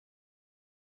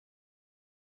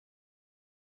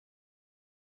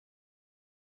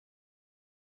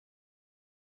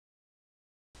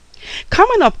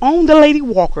Coming up on the Lady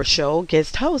Walker Show,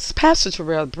 guest host Pastor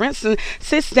Terrell Brinson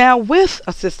sits down with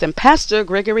Assistant Pastor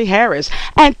Gregory Harris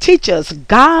and teaches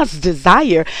God's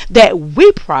desire that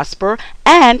we prosper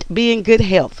and be in good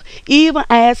health, even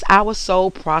as our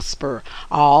soul prosper.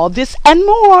 All this and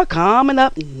more coming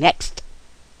up next.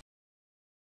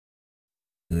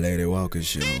 Lady Walker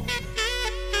Show.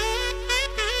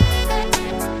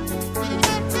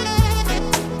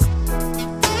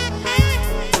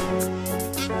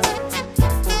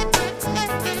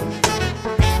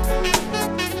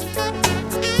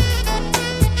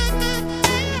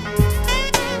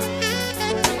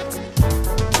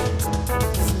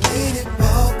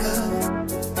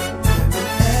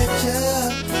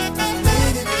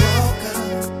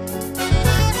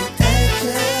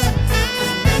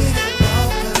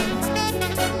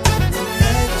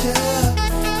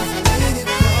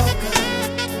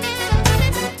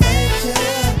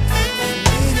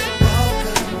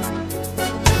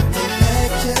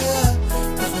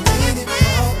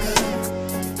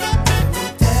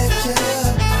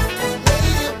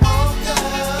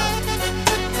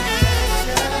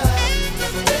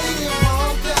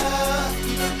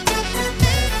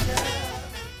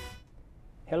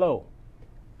 Hello,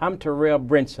 I'm Terrell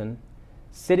Brinson,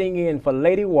 sitting in for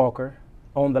Lady Walker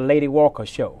on the Lady Walker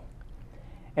Show.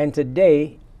 And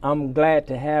today, I'm glad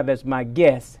to have as my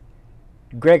guest,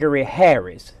 Gregory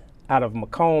Harris out of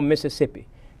Macomb, Mississippi.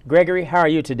 Gregory, how are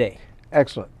you today?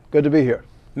 Excellent. Good to be here.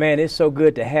 Man, it's so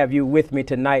good to have you with me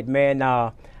tonight, man.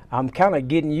 I'm kind of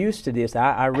getting used to this.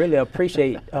 I really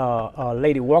appreciate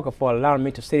Lady Walker for allowing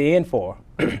me to sit in for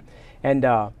her. And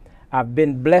I've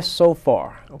been blessed so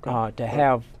far to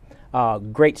have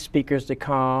great speakers to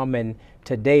come, and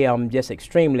today I'm just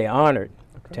extremely honored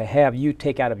to have you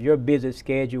take out of your busy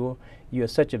schedule. You're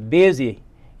such a busy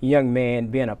young man,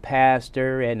 being a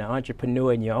pastor and an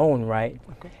entrepreneur in your own right,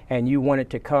 and you wanted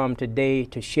to come today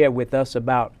to share with us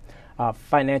about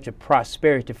financial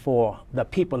prosperity for the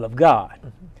people of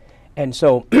God. And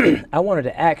so I wanted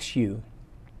to ask you,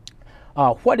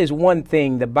 what is one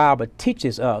thing the Bible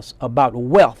teaches us about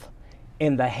wealth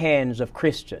in the hands of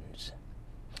Christians?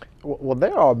 Well,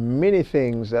 there are many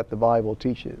things that the Bible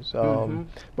teaches,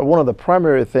 but one of the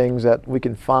primary things that we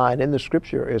can find in the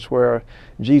Scripture is where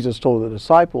Jesus told the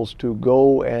disciples to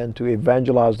go and to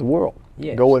evangelize the world,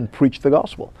 go and preach the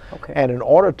gospel. And in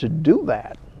order to do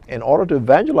that, in order to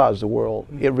evangelize the world,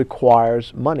 it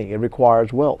requires money, it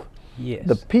requires wealth.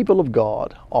 The people of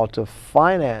God are to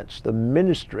finance the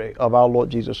ministry of our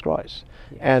Lord Jesus Christ.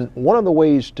 And one of the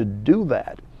ways to do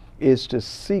that is to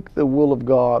seek the will of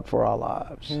God for our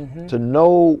lives, to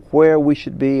know where we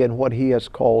should be and what He has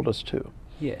called us to.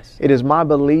 It is my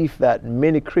belief that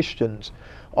many Christians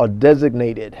are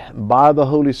designated by the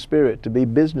Holy Spirit to be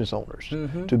business owners,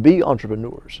 to be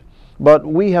entrepreneurs. But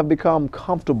we have become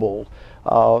comfortable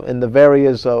in the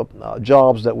various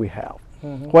jobs that we have.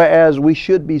 Whereas we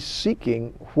should be seeking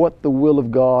what the will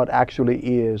of God actually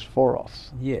is for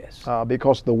us.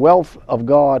 Because the wealth of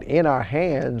God in our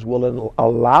hands will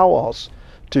allow us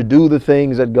to do the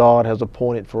things that God has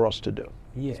appointed for us to do.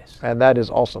 And that is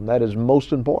awesome. That is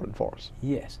most important for us.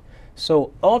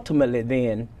 So ultimately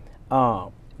then,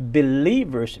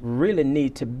 believers really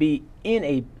need to be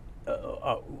in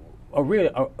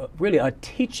really a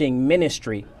teaching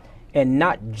ministry, and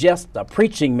not just a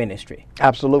preaching ministry.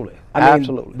 Absolutely. I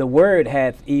mean, the Word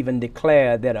hath even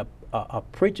declared that a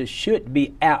preacher should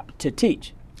be apt to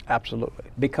teach. Absolutely.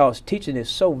 Because teaching is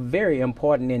so very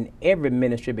important in every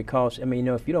ministry, because, I mean,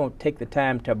 if you don't take the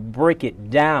time to break it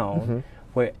down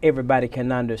where everybody can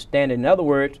understand it. In other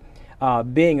words,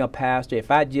 being a pastor,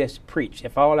 if I just preach,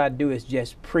 if all I do is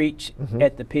just preach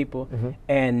at the people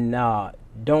and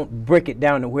don't break it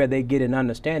down to where they get an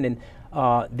understanding,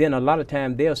 then a lot of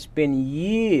times they'll spend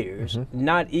years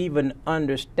not even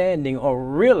understanding or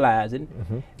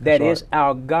realizing that it's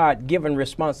our God-given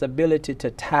responsibility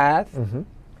to tithe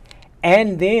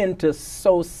and then to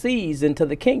sow seeds into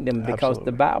the kingdom, because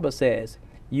the Bible says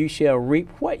you shall reap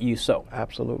what you sow.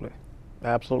 Absolutely.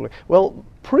 Well,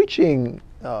 preaching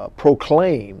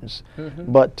proclaims,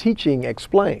 but teaching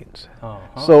explains.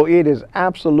 So it is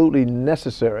absolutely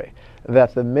necessary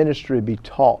that the ministry be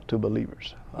taught to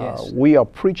believers. We are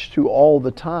preached to all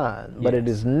the time, but it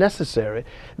is necessary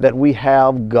that we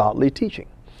have godly teaching.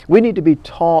 We need to be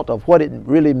taught of what it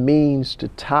really means to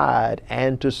tithe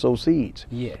and to sow seeds.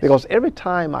 Because every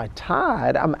time I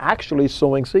tithe, I'm actually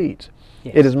sowing seeds.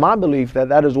 It is my belief that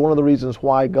that is one of the reasons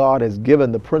why God has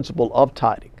given the principle of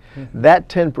tithing. That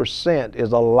 10%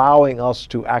 is allowing us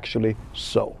to actually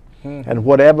sow. And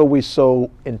whatever we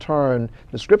sow, in turn,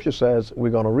 the Scripture says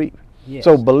we're going to reap. Yes.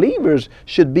 So believers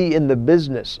should be in the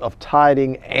business of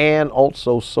tithing and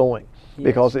also sowing,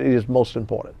 because it is most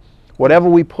important. Whatever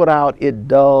we put out, it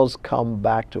does come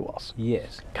back to us.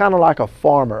 Yes. Kind of like a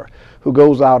farmer who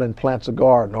goes out and plants a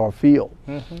garden or a field.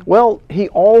 Well, he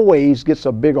always gets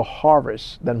a bigger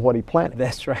harvest than what he planted.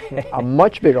 That's right. A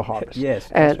much bigger harvest. Yes.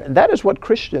 And that is what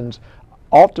Christians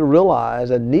ought to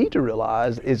realize and need to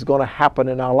realize is going to happen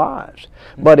in our lives.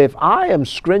 But if I am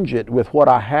stringent with what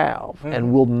I have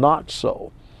and will not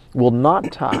sow, will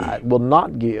not tithe, will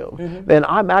not give, then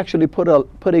I'm actually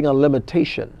putting a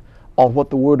limitation on what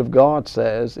the Word of God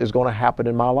says is going to happen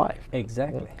in my life.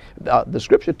 Exactly. The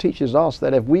Scripture teaches us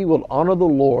that if we will honor the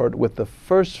Lord with the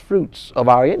first fruits of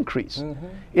our increase,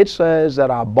 it says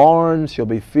that our barns shall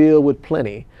be filled with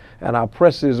plenty, and our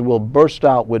presses will burst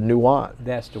out with new wine.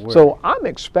 That's the word. So I'm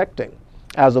expecting,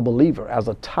 as a believer, as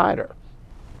a tither,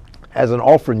 as an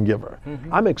offering giver,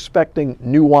 I'm expecting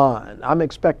new wine. I'm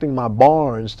expecting my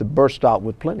barns to burst out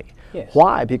with plenty. Yes.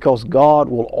 Why? Because God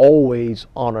will always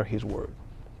honor His word.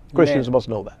 Christians must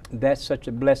know that. That's such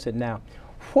a blessing. Now,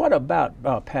 what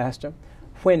about, Pastor,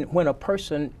 when a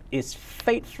person is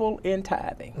faithful in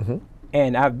tithing,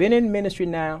 and I've been in ministry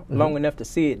now long enough to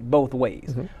see it both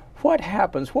ways. What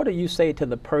happens, what do you say to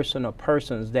the person or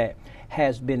persons that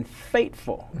has been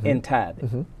faithful in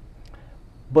tithing,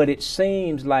 but it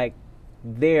seems like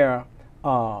their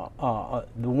the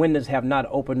windows have not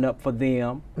opened up for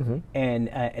them, and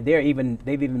they've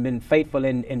even been faithful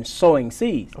in sowing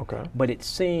seeds. Okay. But it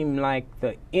seemed like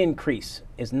the increase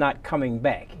is not coming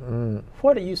back.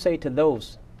 What do you say to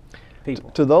those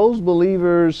people? To those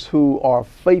believers who are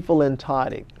faithful in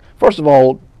tithing, first of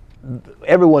all,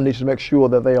 everyone needs to make sure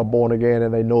that they are born again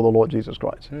and they know the Lord Jesus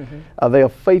Christ. They are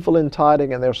faithful in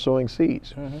tithing and they're sowing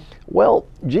seeds. Well,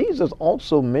 Jesus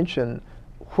also mentioned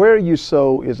where you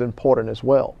sow is important as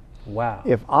well. Wow.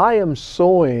 If I am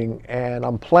sowing and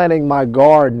I'm planting my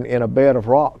garden in a bed of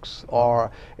rocks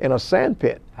or in a sand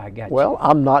pit, well,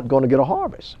 I'm not going to get a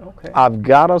harvest. Okay. I've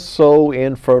got to sow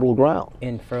in fertile ground.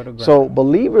 In fertile ground. So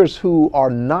believers who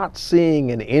are not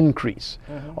seeing an increase,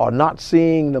 are not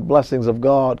seeing the blessings of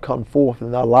God come forth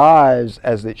in their lives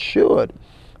as it should,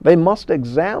 they must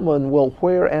examine, well,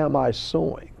 where am I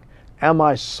sowing? Am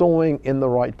I sowing in the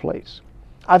right place?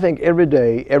 I think every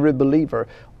day, every believer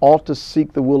ought to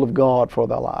seek the will of God for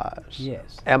their lives.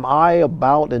 Yes. Am I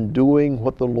about and doing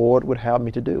what the Lord would have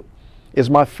me to do? Is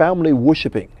my family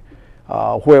worshiping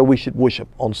where we should worship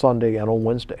on Sunday and on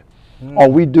Wednesday? Are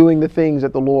we doing the things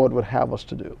that the Lord would have us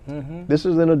to do? This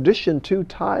is in addition to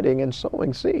tithing and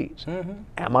sowing seeds.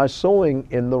 Am I sowing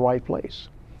in the right place?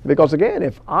 Because again,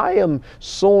 if I am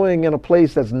sowing in a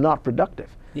place that's not productive,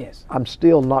 I'm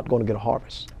still not going to get a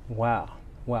harvest. Wow.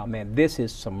 Wow, man, this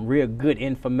is some real good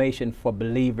information for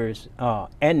believers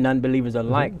and non-believers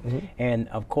alike. And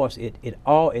of course,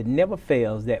 it never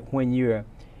fails that when you're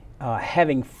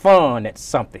having fun at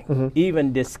something,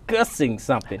 even discussing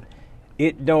something,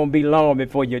 it don't be long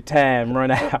before your time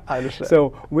run out. I understand.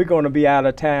 So we're going to be out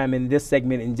of time in this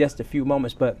segment in just a few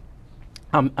moments, but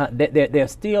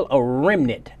there's still a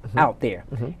remnant out there,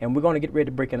 and we're going to get ready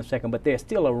to break in a second. But there's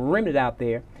still a remnant out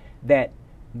there that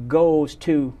goes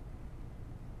to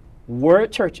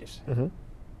word churches.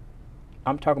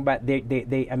 I'm talking about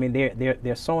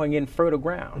they're sowing in fertile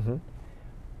ground,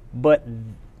 but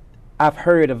I've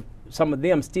heard of some of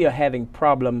them still having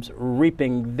problems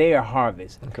reaping their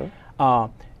harvest. Okay.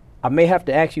 I may have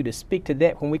to ask you to speak to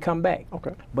that when we come back.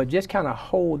 Okay. But just kind of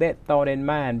hold that thought in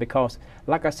mind, because,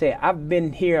 like I said, I've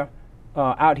been here,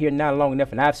 out here not long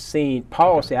enough, and I've seen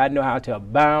Paul say, "I know how to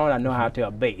abound, I know how to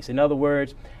abase." In other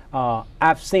words,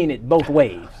 I've seen it both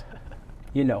ways.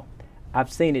 You know,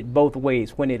 I've seen it both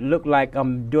ways. When it looked like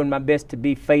I'm doing my best to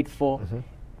be faithful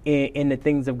in the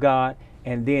things of God,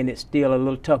 and then it's still a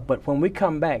little tough. But when we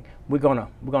come back, we're gonna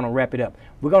wrap it up.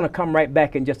 We're gonna come right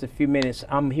back in just a few minutes.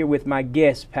 I'm here with my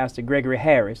guest, Pastor Gregory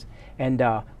Harris, and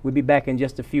we'll be back in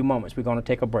just a few moments. We're gonna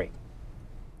take a break.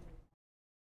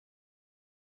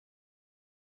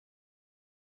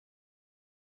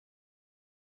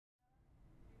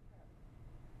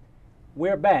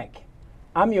 We're back.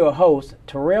 I'm your host,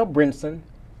 Terrell Brinson,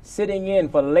 sitting in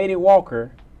for Lady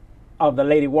Walker of the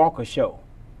Lady Walker Show.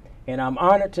 And I'm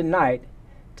honored tonight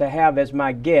to have as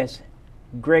my guest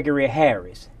Gregory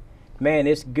Harris. Man,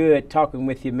 it's good talking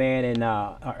with you, man. And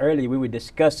earlier we were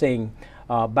discussing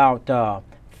about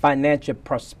financial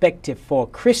perspective for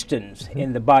Christians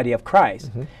in the body of Christ.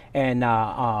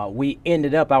 And we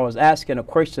ended up, I was asking a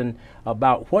question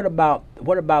about what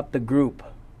about the group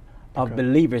of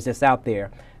believers that's out there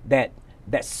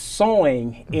that's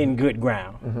sowing in good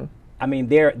ground. I mean,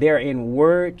 they're in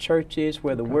word churches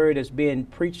where the word is being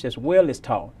preached as well as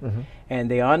taught, and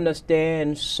they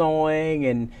understand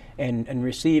sowing and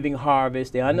receiving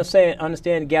harvest. They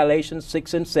understand Galatians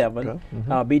 6 and 7.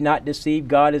 Be not deceived;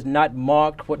 God is not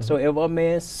mocked. Whatsoever a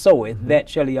man soweth, that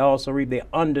shall he also reap. They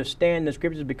understand the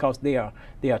scriptures because they are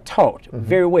taught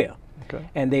very well,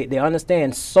 and they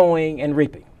understand sowing and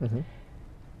reaping.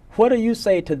 What do you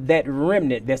say to that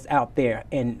remnant that's out there?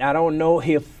 And I don't know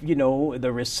if,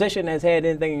 the recession has had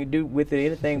anything to do with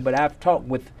it, but I've talked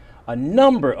with a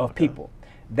number of people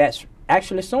that's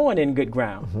actually sowing in good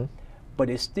ground, but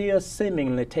it's still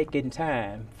seemingly taking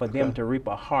time for them to reap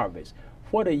a harvest.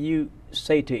 What do you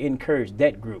say to encourage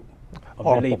that group of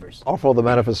believers? Or for the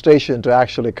manifestation to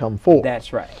actually come forth.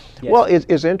 That's right. Yes. Well,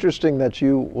 it's interesting that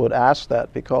you would ask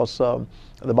that, because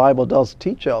the Bible does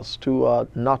teach us to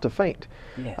not to faint.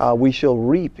 Yes. We shall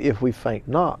reap if we faint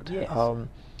not. Yes.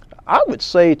 I would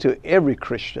say to every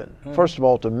Christian, first of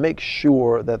all, to make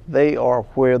sure that they are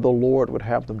where the Lord would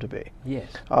have them to be. Yes.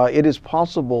 It is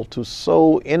possible to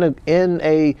sow in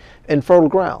a fertile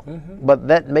ground, but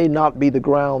that may not be the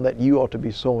ground that you ought to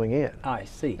be sowing in. I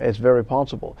see. It's very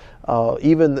possible.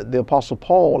 Even the Apostle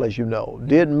Paul, as you know,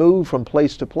 did move from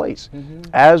place to place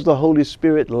as the Holy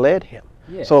Spirit led him.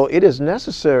 Yes. So it is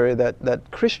necessary that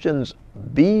Christians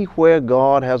be where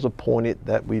God has appointed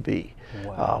that we be.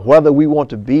 Wow. Whether we want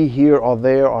to be here or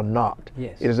there or not,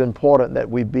 yes. it is important that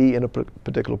we be in a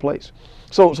particular place.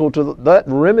 So to that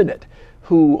remnant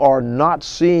who are not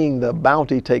seeing the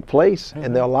bounty take place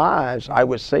in their lives, I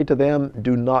would say to them,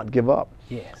 do not give up.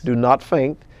 Yes. Do not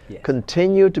faint. Yes.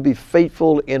 Continue to be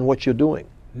faithful in what you're doing.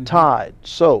 Tithe,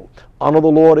 sow, honor the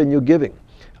Lord in your giving.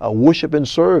 Worship and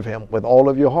serve Him with all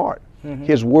of your heart.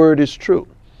 His word is true.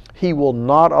 He will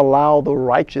not allow the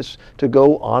righteous to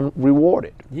go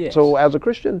unrewarded. Yes. So as a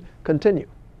Christian, continue,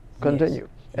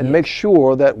 and make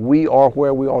sure that we are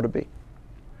where we ought to be.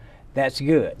 That's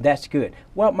good. That's good.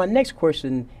 Well, my next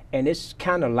question, and it's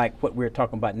kind of like what we're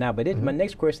talking about now, but my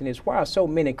next question is, why are so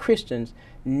many Christians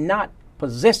not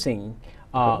possessing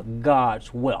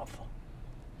God's wealth?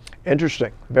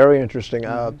 Interesting. Very interesting.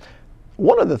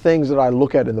 One of the things that I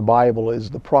look at in the Bible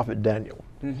is the prophet Daniel.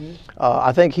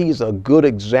 I think he's a good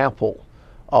example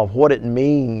of what it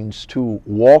means to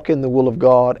walk in the will of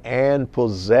God and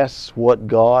possess what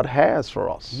God has for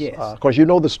us. Yes. Of course, you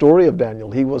know the story of Daniel.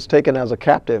 He was taken as a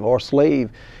captive or slave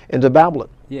into Babylon.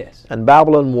 Yes. And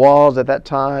Babylon was, at that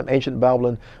time, ancient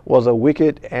Babylon, was a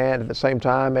wicked and at the same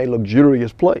time a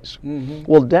luxurious place.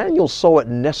 Well, Daniel saw it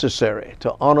necessary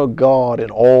to honor God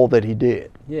in all that he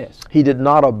did. Yes. He did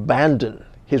not abandon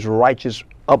his righteous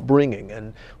upbringing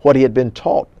and what he had been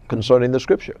taught concerning the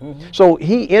scripture. So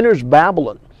he enters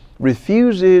Babylon,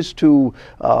 refuses to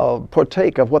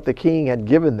partake of what the king had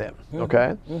given them,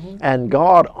 and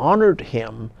God honored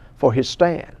him for his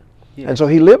stand. Yes. And so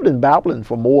he lived in Babylon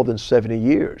for more than 70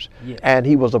 years. Yes. And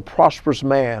he was a prosperous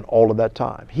man all of that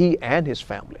time, he and his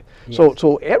family. Yes.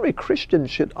 So every Christian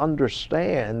should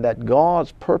understand that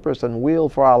God's purpose and will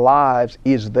for our lives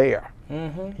is there.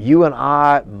 You and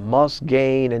I must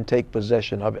gain and take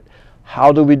possession of it.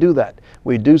 How do we do that?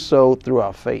 We do so through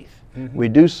our faith. We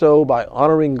do so by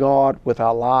honoring God with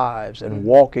our lives and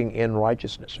walking in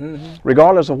righteousness.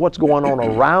 Regardless of what's going on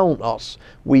around us,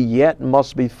 we yet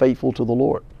must be faithful to the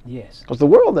Lord. Yes. Because the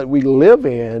world that we live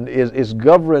in is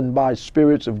governed by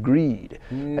spirits of greed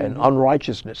and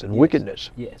unrighteousness and wickedness.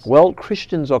 Yes. Well,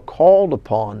 Christians are called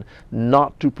upon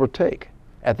not to partake,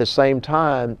 at the same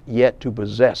time yet to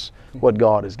possess what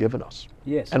God has given us.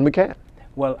 Yes. And we can.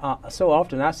 Well, so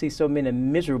often I see so many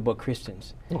miserable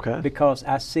Christians. Okay. Because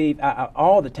I see,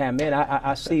 all the time, man,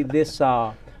 I see this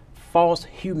false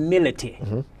humility.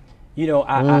 You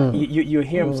know, you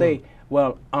hear them say,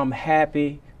 well, I'm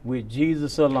happy with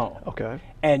Jesus alone. Okay.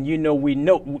 And we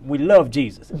love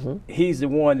Jesus. He's the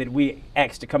one that we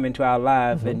ask to come into our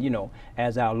life and,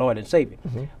 as our Lord and Savior.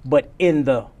 But in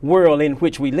the world in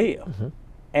which we live,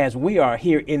 as we are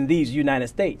here in these United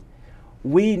States,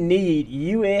 we need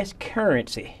U.S.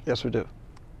 currency. Yes, we do.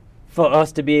 For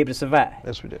us to be able to survive.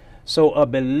 Yes, we do. So a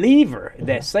believer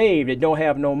that's saved, that don't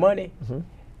have no money,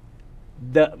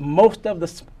 the most of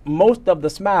the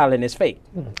smile in his face.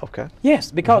 Okay.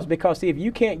 Yes, because see, if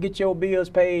you can't get your bills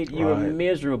paid, you're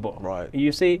miserable. Right.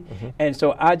 You see? And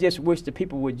so I just wish the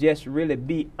people would just really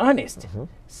be honest.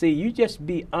 See, you just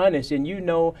be honest, and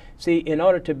see, in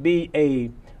order to be a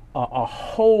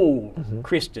whole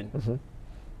Christian,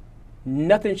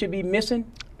 nothing should be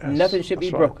missing. Yes, nothing should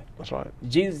be broken. That's right.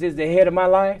 Jesus is the head of my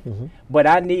life, but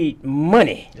I need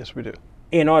money. Yes, we do.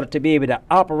 In order to be able to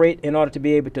operate, in order to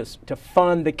be able to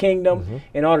fund the kingdom,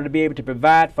 in order to be able to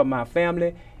provide for my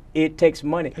family. It takes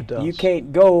money. It does. You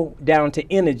can't go down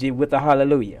to energy with a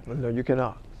hallelujah. No, you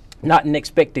cannot. Not and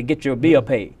expect to get your bill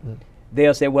paid.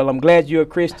 They'll say, well, I'm glad you're a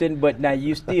Christian, but now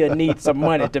you still need some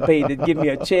money to pay, to give me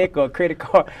a check or a credit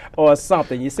card or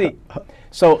something, you see.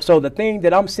 So the thing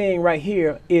that I'm seeing right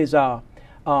here is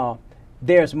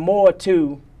there's more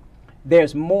to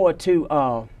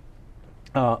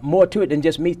it than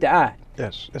just meets the eye.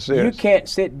 Yes, You can't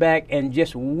sit back and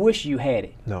just wish you had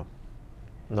it. No,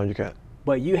 you can't.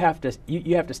 But you have to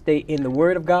stay in the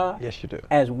Word of God. Yes, you do.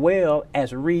 As well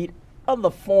as read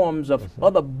other forms of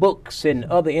other books and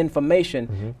other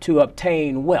information to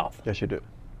obtain wealth. Yes, you do.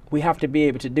 We have to be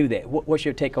able to do that. What's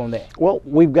your take on that? Well,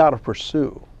 we've got to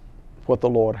pursue what the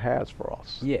Lord has for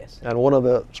us. Yes. And one of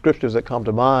the scriptures that come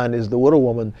to mind is the widow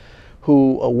woman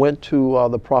who went to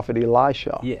the prophet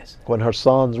Elisha. Yes. When her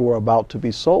sons were about to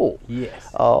be sold.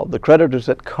 Yes. The creditors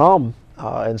had come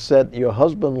and said, your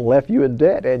husband left you in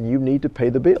debt and you need to pay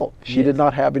the bill. She did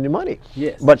not have any money.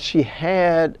 Yes. But she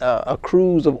had a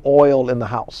cruse of oil in the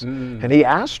house. And he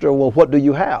asked her, well, what do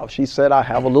you have? She said, I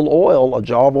have a little oil, a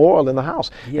jar of oil in the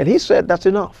house. Yes. And he said, that's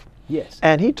enough. Yes.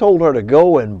 And he told her to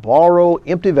go and borrow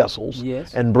empty vessels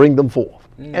and bring them forth.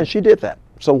 And she did that.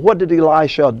 So what did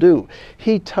Elisha do?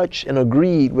 He touched and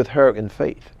agreed with her in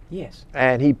faith. Yes.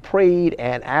 And he prayed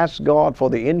and asked God for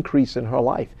the increase in her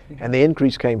life. And the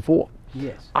increase came forth.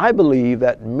 Yes. I believe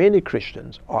that many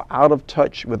Christians are out of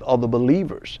touch with other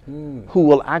believers who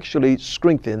will actually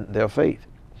strengthen their faith.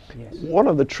 Yes. One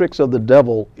of the tricks of the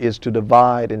devil is to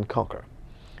divide and conquer.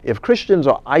 If Christians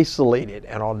are isolated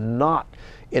and are not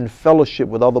in fellowship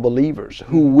with other believers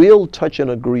who will touch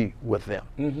and agree with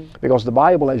them, because the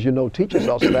Bible, as you know, teaches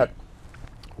us that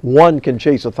one can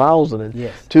chase 1,000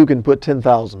 and two can put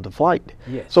 10,000 to flight.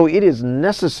 Yes. So it is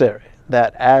necessary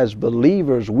that as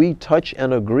believers we touch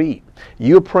and agree.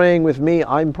 You're praying with me,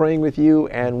 I'm praying with you,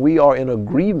 and we are in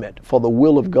agreement for the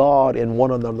will of God in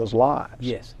one another's lives.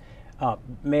 Yes.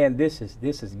 Man, this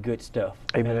is good stuff.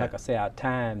 Amen. And like I say, our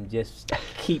time just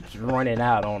keeps running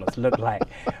out on us, look like.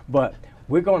 But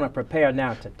we're going to prepare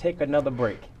now to take another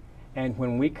break. And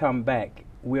when we come back,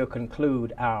 we'll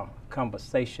conclude our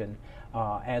conversation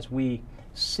as we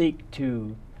seek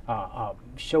to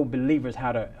show believers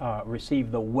how to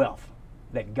receive the wealth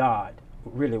that God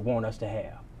really wants us to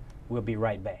have. We'll be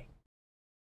right back.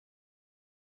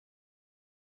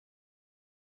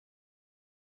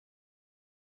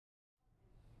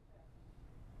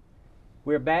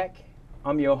 We're back.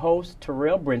 I'm your host,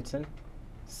 Terrell Brinson,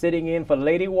 sitting in for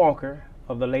Lady Walker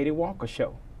of the Lady Walker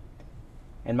Show.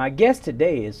 And my guest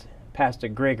today is Pastor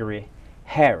Gregory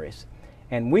Harris.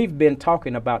 And we've been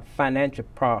talking about financial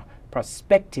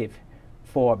perspective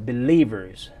for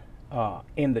believers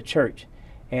in the church,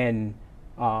 and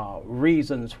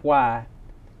reasons why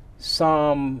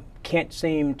some can't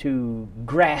seem to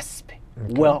grasp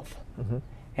wealth.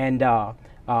 And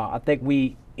I think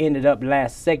we ended up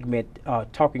last segment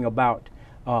talking about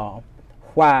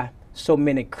why so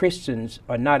many Christians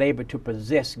are not able to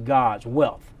possess God's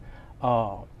wealth.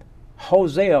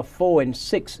 Hosea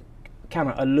 4:6 kind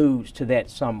of alludes to that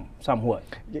somewhat.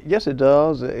 Yes, it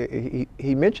does.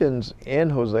 He mentions in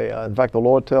Hosea, in fact, the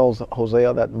Lord tells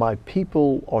Hosea that my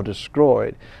people are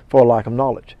destroyed for lack of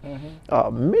knowledge.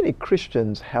 Many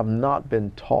Christians have not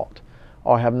been taught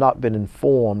or have not been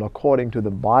informed according to the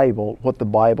Bible what the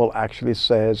Bible actually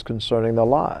says concerning their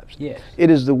lives. Yes. It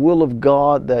is the will of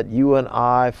God that you and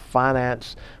I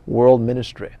finance world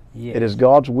ministry. Yes. It is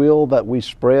God's will that we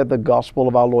spread the gospel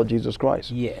of our Lord Jesus Christ.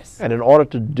 Yes. And in order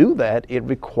to do that, it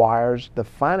requires the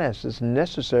finances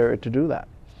necessary to do that.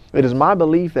 It is my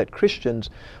belief that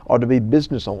Christians are to be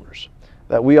business owners,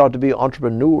 that we are to be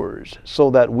entrepreneurs,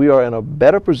 so that we are in a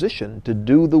better position to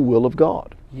do the will of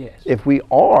God. Yes. If we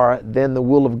are, then the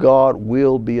will of God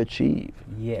will be achieved.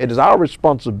 Yes. It is our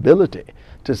responsibility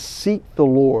to seek the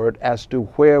Lord as to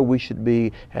where we should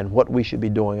be and what we should be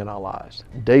doing in our lives.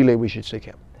 Daily we should seek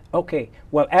Him. Okay.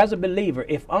 Well, as a believer,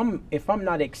 if I'm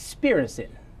not experiencing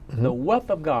the wealth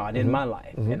of God in my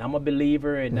life, and I'm a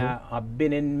believer, and I've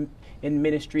been in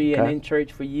ministry and in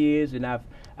church for years, and I've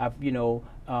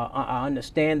I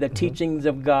understand the teachings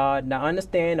of God, and I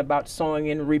understand about sowing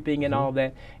and reaping and all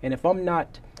that. And if I'm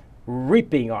not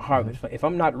reaping or harvest, if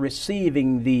I'm not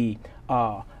receiving the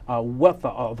wealth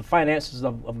of the finances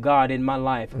of God in my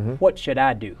life, what should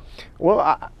I do?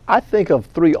 Well, I think of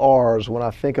 3 R's when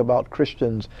I think about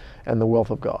Christians and the wealth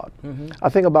of God. I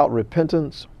think about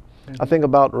repentance, I think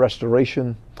about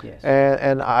restoration, Yes.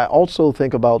 and I also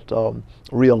think about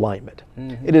realignment.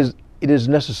 It is it is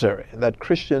necessary that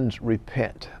Christians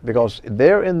repent, because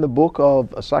there in the book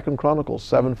of 2 Chronicles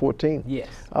 7:14, Yes.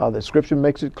 The scripture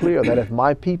makes it clear that if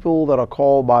my people that are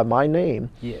called by my name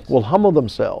Yes. will humble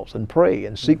themselves and pray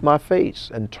and seek my face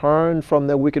and turn from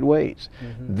their wicked ways,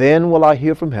 then will I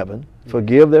hear from heaven,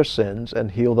 forgive their sins,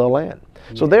 and heal their land.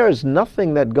 So there is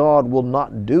nothing that God will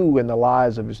not do in the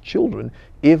lives of his children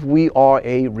if we are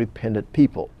a repentant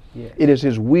people. Yes. It is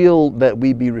his will that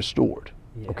we be restored.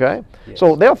 Yes. Okay? Yes.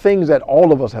 So there are things that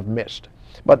all of us have missed.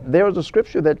 But there is a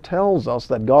scripture that tells us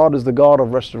that God is the God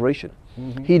of restoration.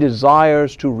 He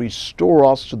desires to restore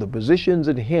us to the positions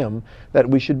in him that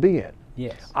we should be in.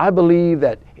 Yes. I believe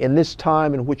that in this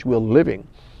time in which we're living,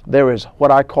 there is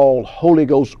what I call Holy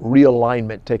Ghost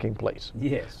realignment taking place.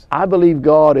 Yes. I believe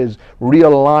God is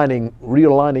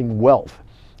realigning wealth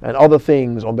and other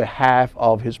things on behalf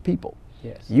of his people.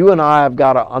 Yes. You and I have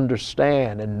got to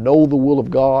understand and know the will of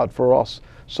God for us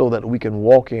so that we can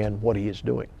walk in what he is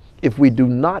doing. If we do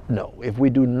not know, if we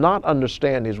do not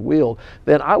understand his will,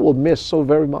 then I will miss so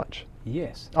very much.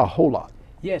 Yes. A whole lot.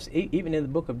 Yes. Even in the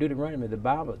book of Deuteronomy, the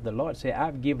Bible, the Lord said,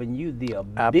 I've given you the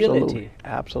Absolutely.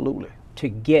 ability to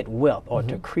get wealth or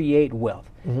to create wealth.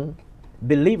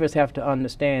 Believers have to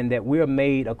understand that we're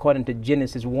made according to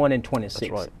Genesis 1:26. That's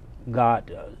right.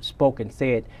 God spoke and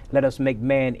said, let us make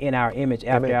man in our image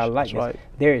after our likeness. That's right.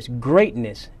 There is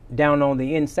greatness down on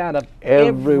the inside of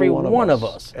every one of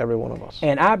us. Every one of us.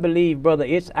 And I believe, brother,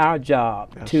 it's our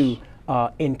job to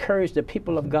encourage the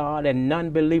people of God and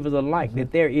non-believers alike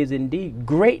that there is indeed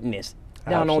greatness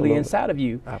down on the inside of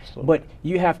you. Absolutely. But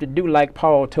you have to do like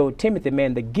Paul told Timothy,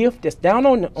 man, the gift that's down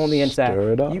on the inside,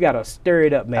 Stir it up. you got to stir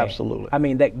it up, man. Absolutely. I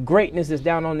mean, that greatness is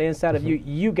down on the inside of you.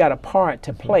 You got a part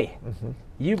to play.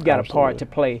 You've got a part to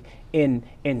play in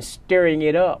stirring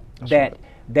it up.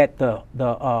 That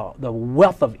the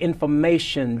wealth of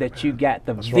information that you got,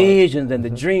 the visions and the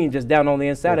dreams that's down on the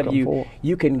inside of you,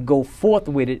 you can go forth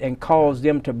with it and cause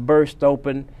them to burst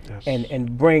open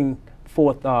and bring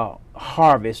forth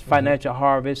harvest, financial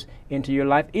harvest into your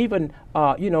life. Even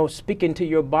speaking to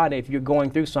your body if you're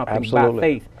going through something by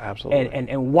faith. Absolutely.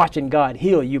 And watching God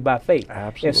heal you by faith.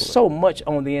 Absolutely. There's so much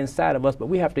on the inside of us, but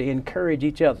we have to encourage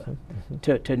each other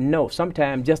to know.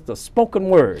 Sometimes just a spoken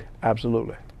word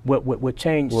Absolutely. Will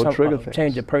change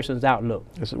change a person's outlook.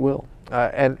 Yes, it will.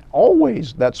 And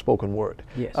always that spoken word.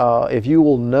 Yes. If you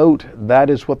will note, that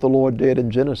is what the Lord did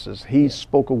in Genesis. He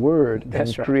spoke a word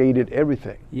and created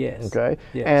everything. Yes. Okay?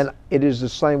 Yes. And it is the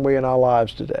same way in our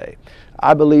lives today.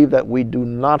 I believe that we do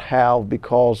not have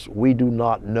because we do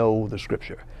not know the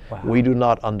Scripture. Wow. We do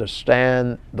not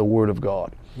understand the Word of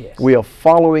God. Yes. We are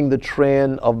following the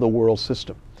trend of the world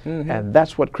system. And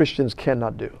that's what Christians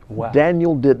cannot do. Wow.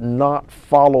 Daniel did not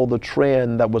follow the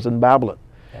trend that was in Babylon.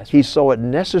 He saw it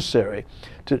necessary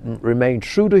to remain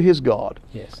true to his God,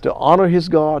 to honor his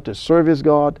God, to serve his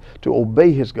God, to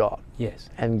obey his God. Yes.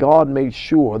 And God made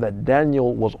sure that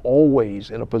Daniel was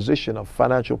always in a position of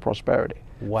financial prosperity.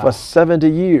 Wow. For 70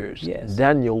 years, Yes.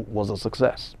 Daniel was a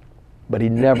success, but he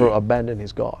never abandoned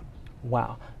his God.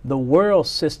 Wow. The world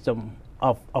system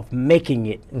of making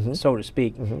it, so to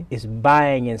speak, is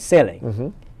buying and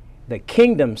selling. The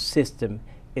kingdom system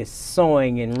is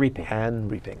sowing and reaping.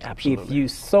 Absolutely. If you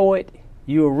sow it,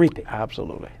 you'll reap it.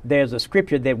 Absolutely. There's a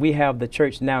scripture that we have the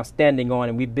church now standing on,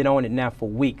 and we've been on it now for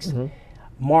weeks.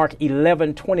 Mark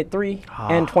 11:23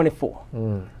 and 24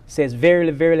 says,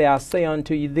 Verily, verily, I say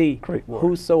unto you,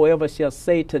 whosoever shall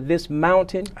say to this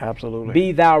mountain,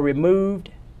 be thou removed,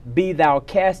 be thou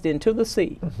cast into the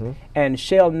sea, and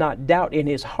shall not doubt in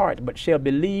his heart, but shall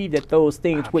believe that those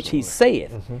things which he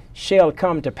saith shall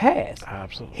come to pass.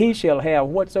 He shall have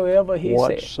whatsoever he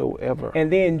said.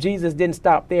 And then Jesus didn't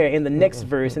stop there. In the next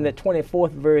verse, in the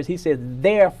 24th verse, he says,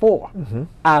 Therefore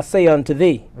I say unto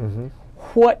thee,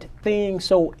 what things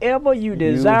soever you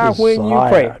desire when you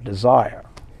pray,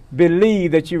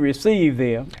 believe that you receive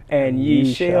them, and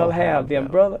ye shall have them.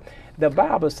 Brother, the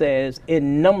Bible says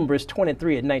in Numbers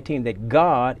 23:19 that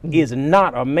God is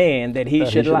not a man that he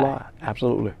should lie.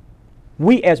 Absolutely.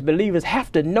 We as believers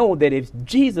have to know that if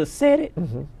Jesus said it,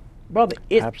 brother,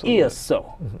 it is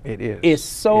so. It is. It's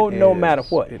so no matter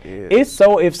what. It is. It's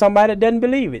so if somebody doesn't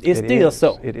believe it. It's still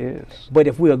so. It is. But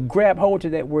if we'll grab hold to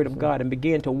that word of God and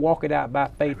begin to walk it out by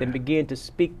faith and begin to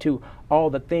speak to all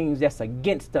the things that's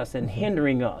against us and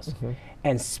hindering us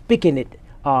and speaking it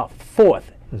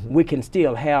forth, we can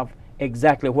still have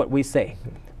exactly what we say.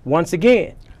 Once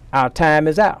again, our time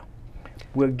is out.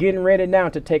 We're getting ready now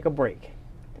to take a break.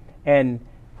 And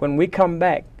when we come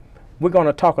back, we're going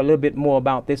to talk a little bit more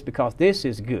about this because this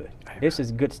is good. This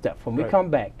is good stuff. When we come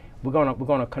back, we're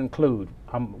going to conclude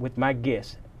with my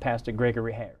guest, Pastor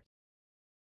Gregory Harris.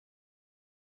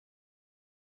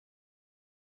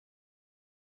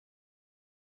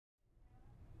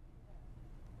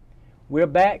 We're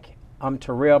back. I'm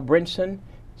Terrell Brinson,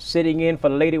 sitting in for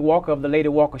Lady Walker of the Lady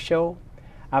Walker Show.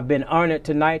 I've been honored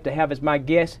tonight to have as my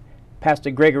guest Pastor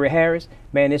Gregory Harris.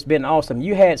 Man, it's been awesome.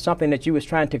 You had something that you was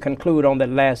trying to conclude on that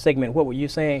last segment. What were you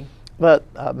saying? But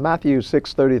Matthew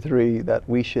 6:33, that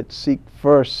we should seek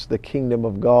first the kingdom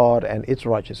of God and its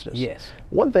righteousness. Yes.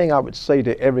 One thing I would say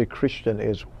to every Christian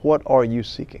is, what are you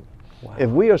seeking? Wow.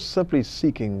 If we are simply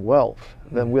seeking wealth,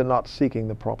 then we're not seeking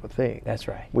the proper thing. That's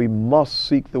right. We must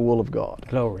seek the will of God.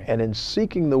 Glory. And in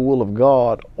seeking the will of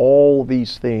God, all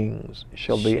these things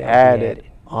shall be added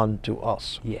unto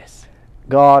us. Yes.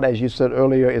 God, as you said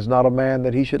earlier, is not a man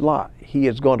that he should lie. He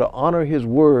is going to honor his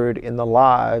word in the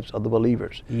lives of the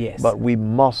believers. Yes. But we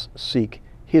must seek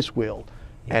his will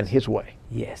and his way.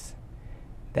 Yes.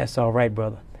 That's all right,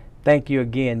 brother. Thank you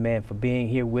again, man, for being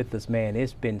here with us, man.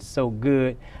 It's been so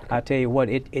good. I tell you what,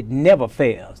 it never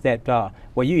fails. That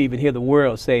well, you even hear the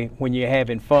world say when you're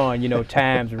having fun, you know,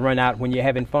 times run out when you're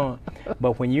having fun.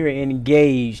 But when you're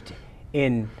engaged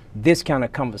in this kind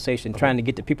of conversation, trying to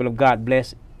get the people of God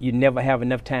blessed, you never have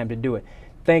enough time to do it.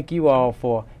 Thank you all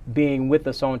for being with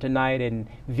us on tonight and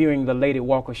viewing the Lady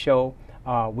Walker Show.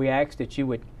 We ask that you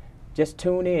would just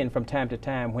tune in from time to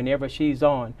time whenever she's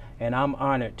on, and I'm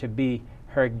honored to be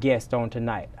her guest on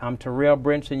tonight. I'm Terrell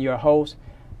Brinson, your host.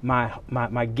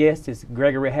 My guest is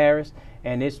Gregory Harris,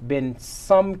 and it's been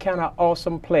some kind of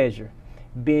awesome pleasure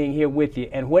being here with you.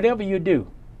 And whatever you do,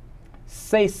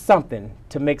 say something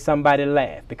to make somebody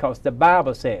laugh, because the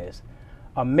Bible says,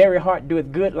 a merry heart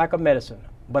doeth good like a medicine,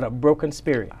 but a broken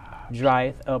spirit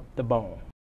drieth up the bone.